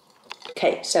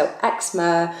 Okay, so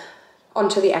eczema,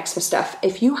 onto the eczema stuff.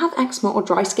 If you have eczema or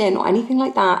dry skin or anything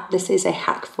like that, this is a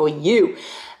hack for you.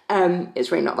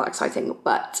 It's really not that exciting,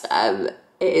 but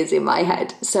it is in my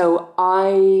head. So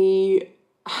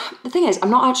the thing is, I'm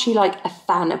not actually like a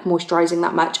fan of moisturising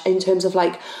that much in terms of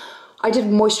like, I did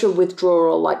moisture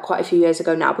withdrawal like quite a few years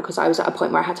ago now because I was at a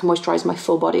point where I had to moisturise my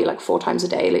full body like 4 times a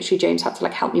day. Literally James had to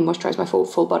like help me moisturise my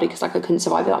full body because like I couldn't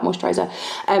survive without moisturiser.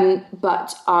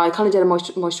 But I kind of did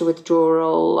a moisture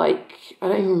withdrawal, like I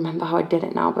don't even remember how I did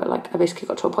it now, but like I basically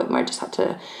got to a point where I just had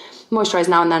to moisturise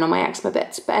now and then on my eczema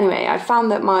bits. But anyway, I found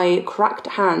that my cracked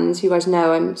hands, you guys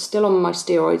know I'm still on my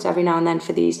steroids every now and then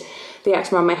for the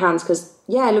eczema on my hands because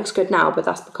yeah, it looks good now, but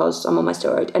that's because I'm on my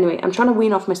steroid. Anyway, I'm trying to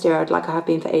wean off my steroid like I have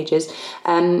been for ages.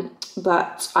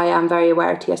 But I am very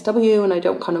aware of TSW and I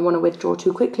don't kind of want to withdraw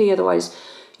too quickly. Otherwise,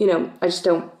 you know, I just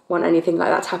don't want anything like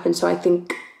that to happen. So I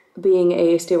think being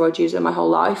a steroid user my whole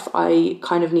life, I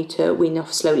kind of need to wean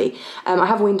off slowly. I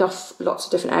have weaned off lots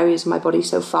of different areas of my body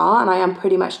so far, and I am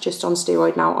pretty much just on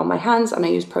steroid now on my hands, and I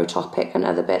use Protopic and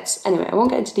other bits. Anyway, I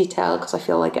won't get into detail because I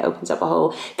feel like it opens up a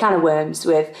whole can of worms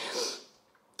with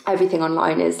everything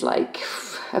online is like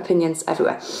opinions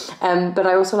everywhere. But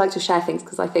I also like to share things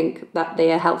because I think that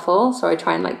they are helpful. So I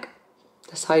try and like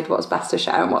decide what's best to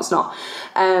share and what's not.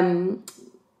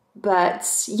 But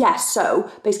yeah,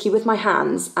 so basically with my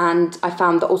hands, and I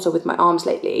found that also with my arms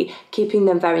lately, keeping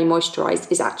them very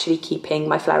moisturized is actually keeping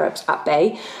my flare-ups at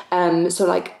bay. So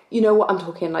like, you know what I'm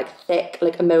talking, like thick,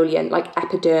 like emollient, like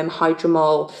Epiderm,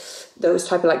 Hydromol, those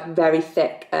type of like very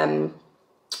thick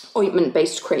ointment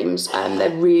based creams. They're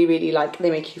really like,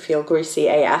 they make you feel greasy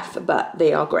AF, but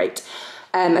they are great.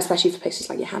 Especially for places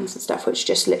like your hands and stuff, which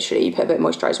just literally you put a bit of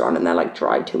moisturizer on and they're like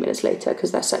dry 2 minutes later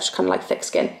because they're such kind of like thick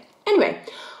skin. Anyway,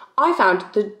 I found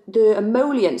the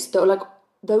emollients, though, like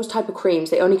those type of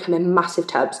creams, they only come in massive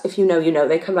tubs. If you know, you know,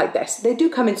 they come like this. They do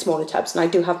come in smaller tubs, and I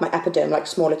do have my Epiderm like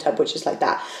smaller tub, which is like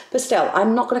that. But still,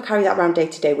 I'm not going to carry that around day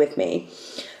to day with me.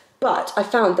 But I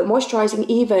found that moisturising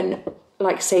even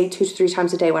like say 2 to 3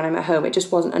 times a day when I'm at home, it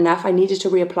just wasn't enough. I needed to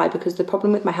reapply because the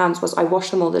problem with my hands was I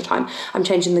wash them all the time. I'm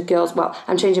changing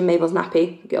I'm changing Mabel's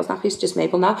nappy. Girl's nappy is just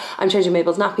Mabel now. I'm changing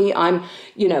Mabel's nappy. I'm,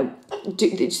 you know,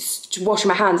 just washing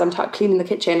my hands. I'm cleaning the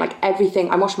kitchen, like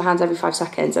everything. I wash my hands every 5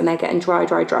 seconds and they're getting dry.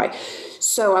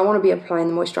 So I want to be applying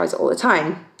the moisturiser all the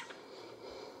time.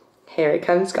 Here it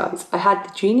comes, guys. I had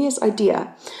the genius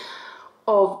idea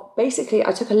of basically,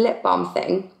 I took a lip balm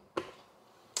thing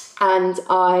and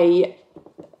I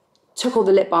took all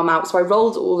the lip balm out. So I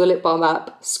rolled all the lip balm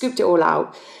up, scooped it all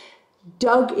out,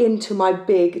 dug into my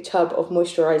big tub of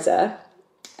moisturiser,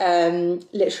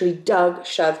 literally dug,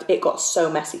 shoved. It got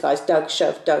so messy, guys. Dug,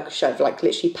 shoved, like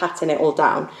literally patting it all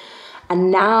down.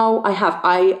 And now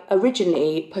I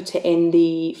originally put it in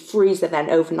the freezer then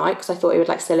overnight because I thought it would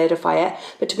like solidify it.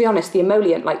 But to be honest, the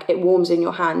emollient, like it warms in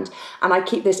your hand, and I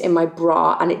keep this in my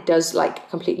bra and it does like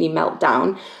completely melt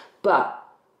down. But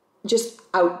just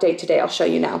out day to day, I'll show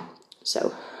you now.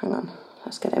 So hang on,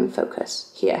 let's get it in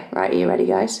focus here. Right, are you ready,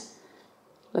 guys?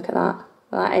 Look at that.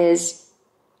 That is,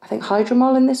 I think,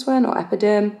 Hydromol in this one or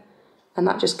Epiderm, and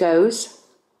that just goes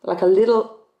like a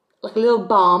little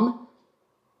balm.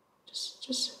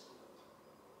 Just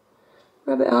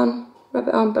rub it on.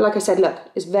 But like I said, look,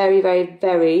 it's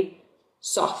very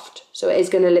soft. So it is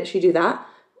going to literally do that.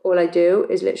 All I do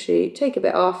is literally take a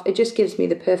bit off. It just gives me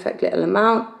the perfect little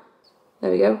amount. There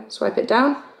we go. Swipe it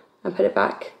down and put it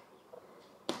back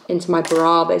into my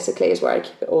bra, basically, is where I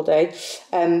keep it all day.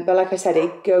 But like I said,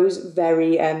 it goes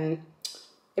very, it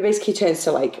basically turns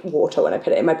to like water when I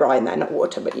put it in my bra in there. Not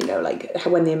water, but you know, like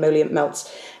when the emollient melts.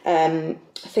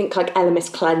 I think like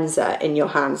Elemis cleanser in your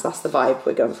hands. That's the vibe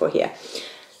we're going for here.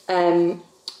 And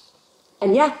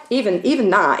yeah, even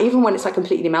when it's like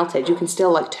completely melted, you can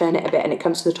still like turn it a bit and it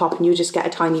comes to the top and you just get a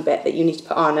tiny bit that you need to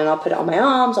put on, and I'll put it on my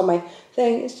arms, on my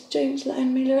thing. Is James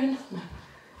letting me learn? No.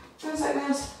 How's that,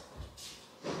 guys?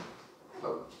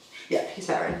 Oh, yeah, he's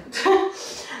there.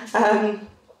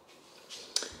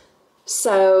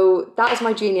 So that is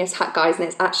my genius hack, guys, and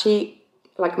it's actually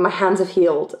like my hands have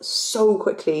healed so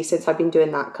quickly since I've been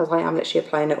doing that because I am literally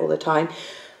applying it all the time.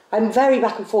 I'm very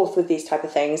back and forth with these type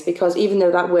of things because even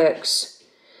though that works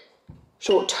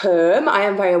short term, I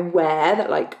am very aware that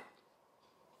like,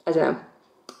 I don't know,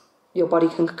 your body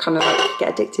can kind of like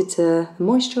get addicted to the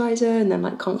moisturiser and then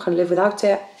like can't kind of live without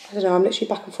it. I don't know, I'm literally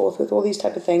back and forth with all these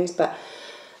type of things, but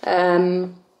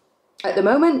at the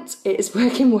moment it is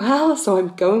working well, so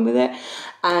I'm going with it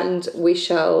and we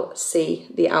shall see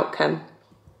the outcome.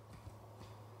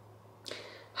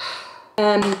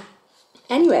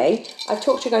 Anyway, I've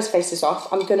talked you guys' faces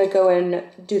off. I'm going to go and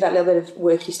do that little bit of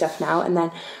worky stuff now and then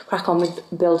crack on with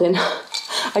building.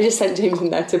 I just sent James in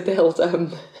there to build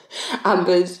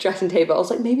Amber's dressing table. I was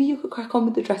like, maybe you could crack on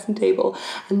with the dressing table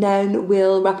and then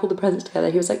we'll wrap all the presents together.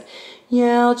 He was like,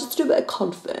 yeah, I'll just do a bit of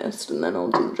cod first and then I'll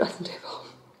do the dressing table.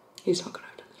 He's not going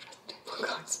to do the dressing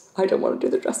table, guys. I don't want to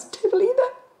do the dressing table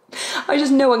either. I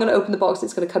just know I'm going to open the box.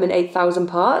 It's going to come in 8,000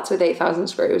 parts with 8,000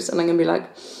 screws and I'm going to be like,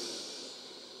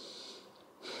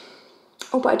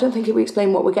 oh, but I don't think we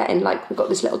explained what we're getting. Like, we've got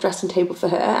this little dressing table for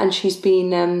her and she's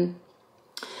been,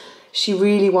 she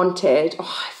really wanted,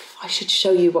 oh, I should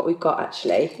show you what we've got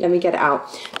actually. Let me get it out.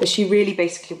 But she really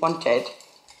basically wanted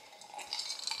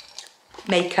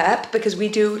makeup because we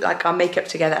do like our makeup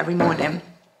together every morning.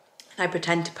 I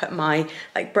pretend to put my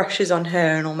like brushes on her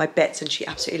and all my bits and she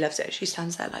absolutely loves it. She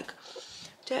stands there like,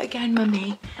 do it again,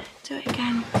 mummy, do it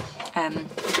again.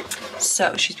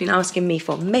 So she's been asking me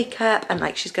for makeup and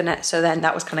like she's gonna, so then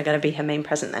that was kind of gonna be her main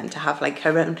present then, to have like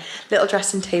her own little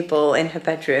dressing table in her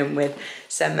bedroom with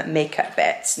some makeup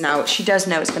bits. Now she does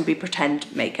know it's gonna be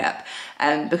pretend makeup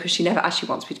because she never actually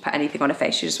wants me to put anything on her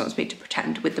face. She just wants me to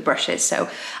pretend with the brushes. So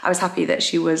I was happy that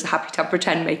she was happy to have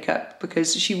pretend makeup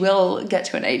because she will get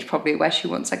to an age probably where she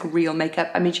wants like real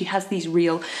makeup. I mean, she has these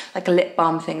real like lip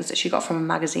balm things that she got from a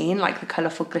magazine, like the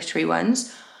colourful glittery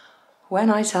ones. When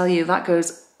I tell you that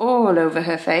goes all over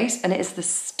her face and it is the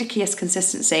stickiest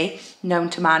consistency known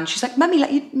to man. She's like, mummy,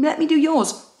 let me do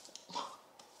yours.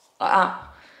 Like that.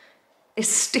 It's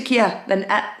stickier than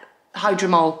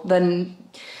Hydromol, than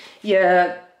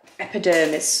your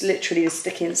Epiderm. It's literally the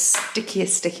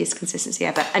stickiest consistency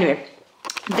ever. Anyway,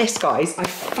 this, guys, I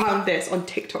found this on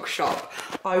TikTok Shop.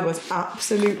 I was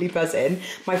absolutely buzzing.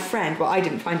 My friend, well, I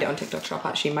didn't find it on TikTok Shop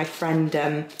actually. My friend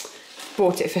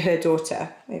bought it for her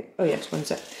daughter. Oh yes,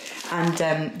 one's it. And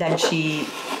then she,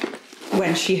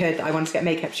 when she heard that I wanted to get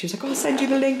makeup, she was like, oh, I'll send you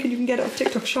the link and you can get it off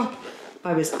TikTok Shop.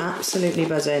 I was absolutely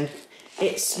buzzing.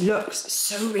 It looks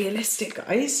so realistic,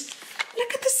 guys.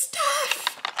 Look at the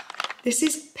stuff. This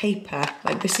is paper.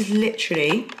 Like, this is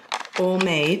literally all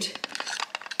made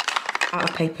out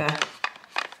of paper.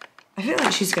 I feel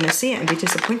like she's going to see it and be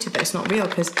disappointed that it's not real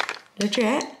because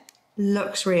legit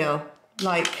looks real.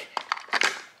 Like,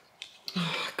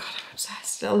 oh God, I'm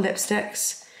obsessed. Little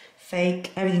lipsticks,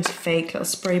 fake, everything's fake. Little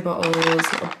spray bottles,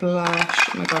 little blush.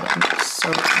 Oh my God, I'm so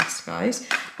obsessed, guys.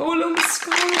 Oh, little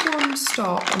mascara one,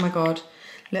 stop. Oh my God.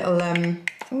 Little,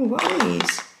 oh, what are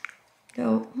these?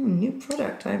 Little, new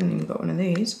product. I haven't even got one of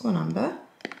these. Go on, Amber.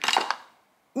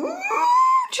 Ooh,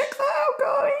 check that out,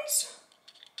 guys.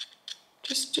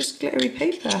 Just glittery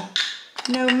paper.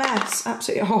 No mess.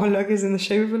 Absolutely. Oh, look, it's in the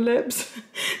shape of her lips.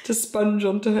 To sponge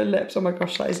onto her lips. Oh my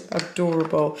gosh, that is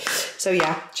adorable. So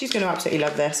yeah, she's going to absolutely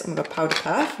love this. Oh my God, powder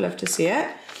puff. Love to see it.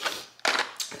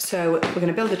 So we're going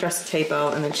to build a dressing table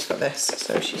and then she's got this.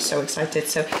 So she's so excited.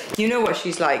 So you know what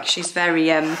she's like. She's very,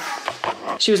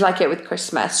 she was like it with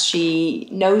Christmas. She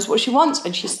knows what she wants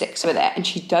and she sticks with it. And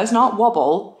she does not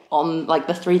wobble on like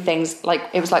the three things. Like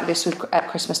it was like this with at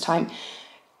Christmas time.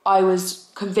 I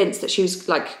was convinced that she was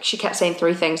like, she kept saying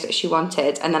three things that she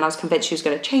wanted. And then I was convinced she was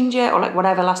going to change it or like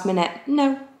whatever last minute.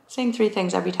 No, same three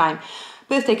things every time.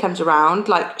 Birthday comes around,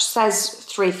 like says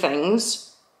three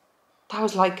things. That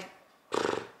was like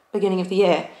beginning of the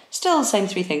year. Still the same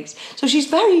three things. So she's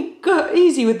very good,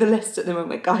 easy with the list at the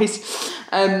moment, guys.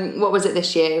 What was it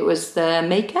this year? It was the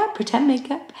makeup, pretend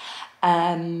makeup.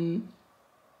 Oh,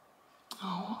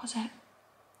 what was it?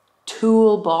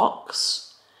 Toolbox.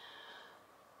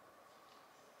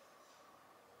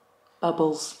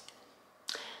 Bubbles.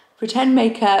 Pretend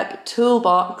makeup,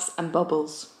 toolbox, and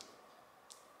bubbles.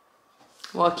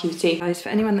 What a cutie. Guys, for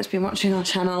anyone that's been watching our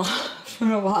channel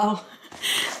for a while,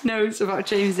 knows about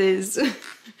James's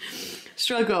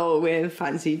struggle with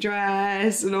fancy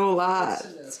dress and all that.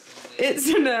 It's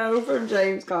a no from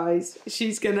James, guys.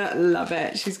 She's gonna love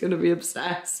it. She's gonna be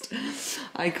obsessed.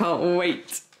 I can't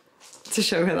wait to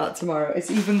show her that tomorrow. It's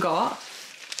even got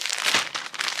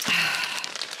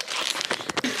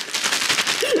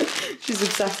she's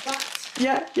obsessed.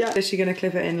 Yeah. Is she gonna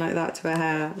clip it in like that to her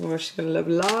hair? Or is she gonna love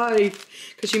life?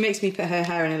 Because she makes me put her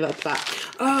hair in a little plait.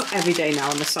 Oh, every day now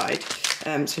on the side.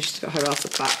 So she's got her Elsa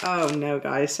plait. Oh no,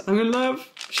 guys. I'm in love.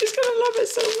 She's gonna love it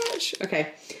so much.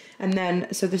 Okay. And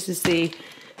then, so this is the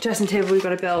dressing table we've got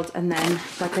to build. And then,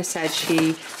 like I said,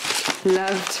 she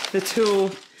loved the tool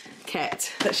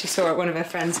kit that she saw at one of her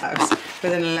friend's house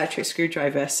with an electric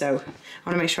screwdriver. So I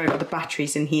want to make sure I got the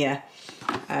batteries in here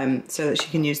so that she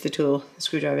can use the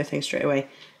screwdriver thing straight away.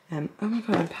 Oh my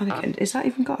God, I'm panicking. Is that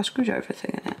even got a screwdriver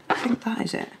thing in it? I think that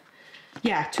is it.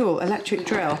 Yeah, tool, electric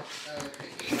drill.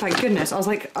 Thank goodness. I was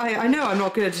like, I know I'm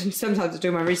not good sometimes at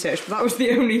doing my research, but that was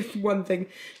the only one thing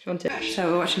she wanted.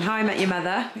 So we're watching How I Met Your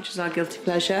Mother, which is our guilty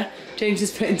pleasure. James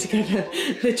is putting together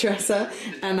the dresser,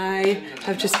 and I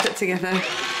have just put together... Look,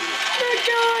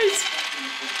 guys!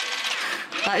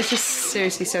 That is just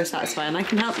seriously so satisfying. I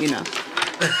can help you now.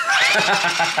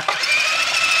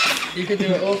 You can do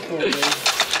it all for me.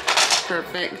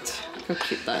 Perfect. Look how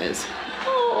cute that is.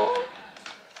 Oh.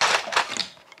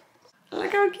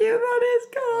 Look how cute that is,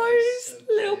 guys.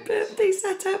 Little birthday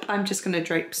setup. I'm just going to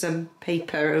drape some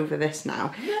paper over this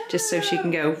now, just so she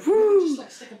can go, woo. Just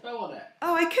like stick a bow on it.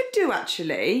 Oh, I could do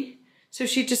actually. So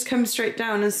she just comes straight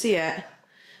down and see it.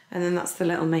 And then that's the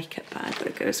little makeup bag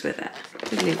that goes with it.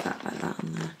 Could leave that like that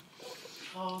on there.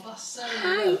 Oh, that's so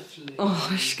lovely.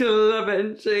 Oh, she's going to love it,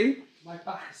 isn't she? My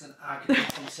back is an agony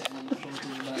from sitting on the floor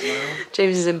doing that now.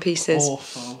 James is in pieces.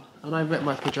 Awful. And I ripped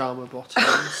my pyjama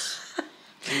bottoms.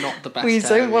 Not the best. We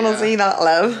don't want to see that,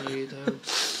 love. No, you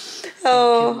don't.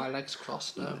 Oh. My legs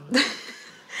crossed now.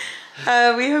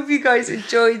 We hope you guys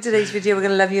enjoyed today's video. We're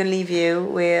going to love you and leave you.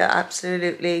 We're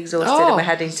absolutely exhausted and we're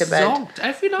heading to bed. Zonked.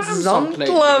 Every night I'm Zonked, zonked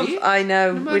lately. love. I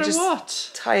know. No we're matter just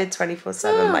what. tired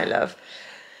 24/7, my love.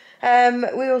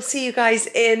 We will see you guys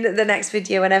in the next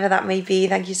video, whenever that may be.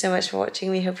 Thank you so much for watching.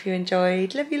 We hope you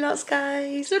enjoyed. Love you lots,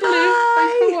 guys. Toodaloo.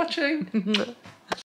 Thanks for watching.